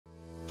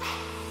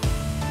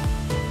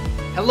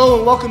Hello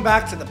and welcome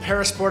back to the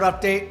Parasport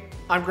Update.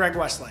 I'm Greg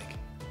Westlake.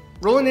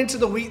 Rolling into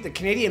the week, the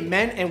Canadian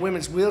men and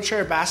women's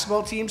wheelchair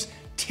basketball teams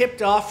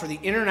tipped off for the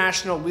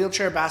International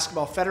Wheelchair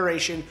Basketball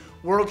Federation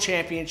World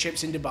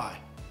Championships in Dubai.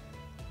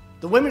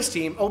 The women's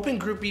team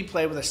opened Group B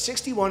play with a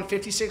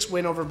 61-56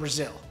 win over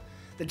Brazil.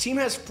 The team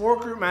has 4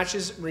 group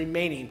matches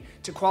remaining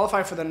to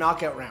qualify for the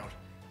knockout round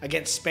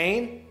against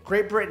Spain,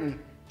 Great Britain,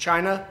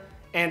 China,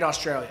 and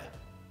Australia.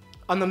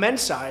 On the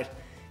men's side,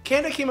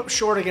 Canada came up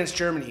short against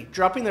Germany,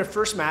 dropping their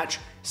first match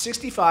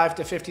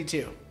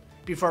 65-52,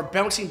 before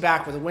bouncing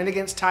back with a win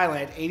against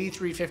Thailand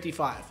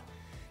 83-55.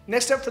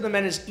 Next up for the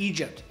men is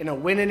Egypt in a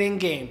win-and-in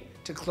game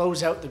to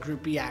close out the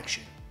Group B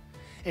action.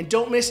 And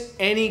don't miss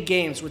any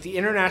games with the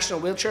International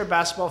Wheelchair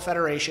Basketball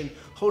Federation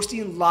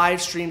hosting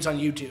live streams on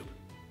YouTube.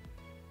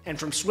 And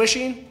from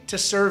swishing to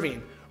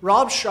serving,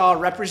 Rob Shaw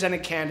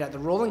represented Canada at the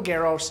Roland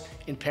Garros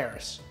in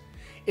Paris.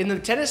 In the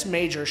tennis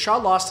major, Shaw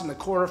lost in the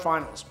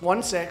quarterfinals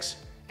 1-6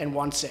 and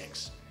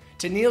 1-6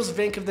 to Niels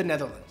Vink of the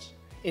Netherlands.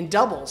 In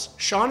doubles,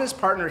 Shaw and his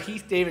partner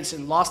Heath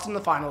Davidson lost in the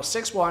finals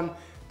 6-1,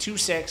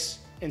 2-6,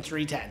 and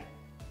 3-10.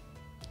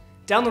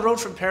 Down the road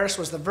from Paris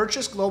was the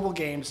Virtus Global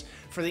Games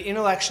for the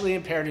intellectually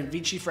impaired in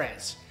Vichy,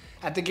 France.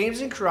 At the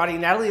games in karate,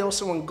 Natalie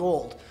also won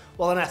gold,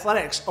 while in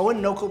athletics,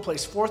 Owen Noko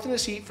placed 4th in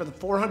his heat for the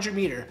 400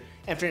 meter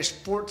and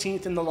finished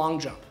 14th in the long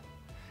jump.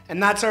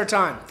 And that's our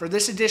time for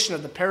this edition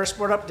of the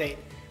Parasport Update,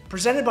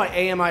 presented by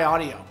AMI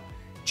Audio.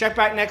 Check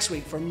back next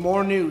week for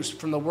more news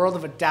from the world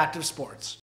of adaptive sports.